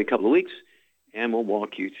call every couple of weeks, and we'll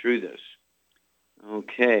walk you through this.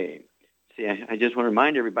 Okay. See, I just want to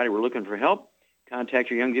remind everybody we're looking for help.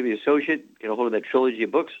 Contact your Youngevity associate. Get a hold of that trilogy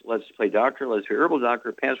of books, Let's Play Doctor, Let's Play Herbal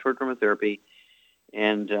Doctor, Passport Aromatherapy,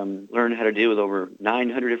 and learn how to deal with over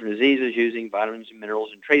 900 different diseases using vitamins and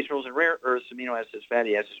minerals and trace minerals and rare earths, amino acids,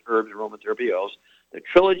 fatty acids, herbs, aromatherapy oils. The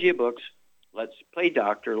trilogy of books, Let's Play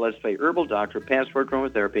Doctor, Let's Play Herbal Doctor, Passport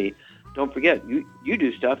Aromatherapy. Don't forget, you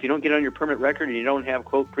do stuff. You don't get on your permanent record and you don't have,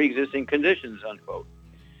 quote, pre-existing conditions, unquote.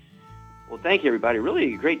 Well, thank you, everybody.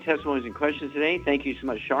 Really great testimonies and questions today. Thank you so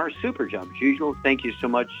much, Shar. Super job as usual. Thank you so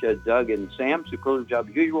much, Doug and Sam. Superlative job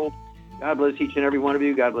as usual. God bless each and every one of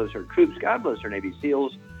you. God bless our troops. God bless our Navy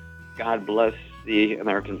SEALs. God bless the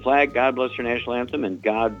American flag. God bless our national anthem. And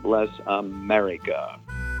God bless America.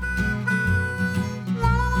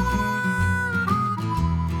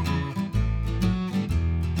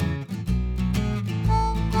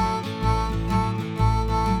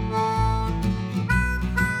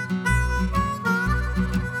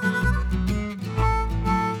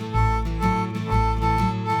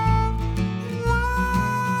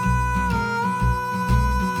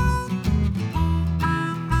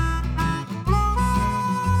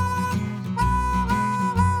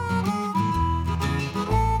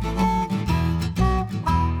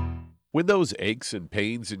 When those aches and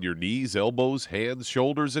pains in your knees, elbows, hands,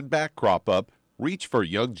 shoulders, and back crop up, reach for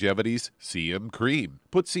Youngevity's CM Cream.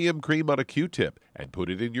 Put CM Cream on a Q-tip and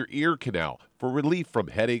put it in your ear canal for relief from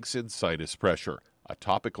headaches and sinus pressure. A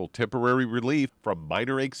topical temporary relief from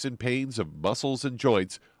minor aches and pains of muscles and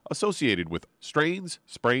joints associated with strains,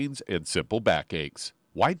 sprains, and simple backaches.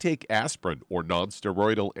 Why take aspirin or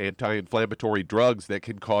non-steroidal anti-inflammatory drugs that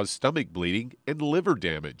can cause stomach bleeding and liver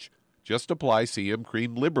damage? Just apply CM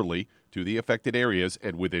Cream liberally to the affected areas,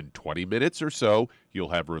 and within 20 minutes or so, you'll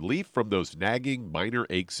have relief from those nagging minor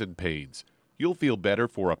aches and pains. You'll feel better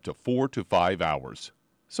for up to 4 to 5 hours.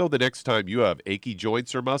 So the next time you have achy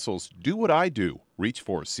joints or muscles, do what I do. Reach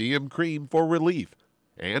for CM Cream for relief.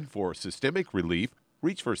 And for systemic relief,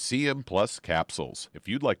 reach for CM Plus capsules. If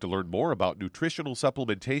you'd like to learn more about nutritional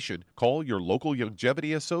supplementation, call your local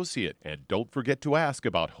Youngevity associate. And don't forget to ask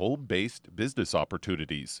about home-based business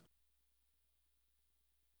opportunities.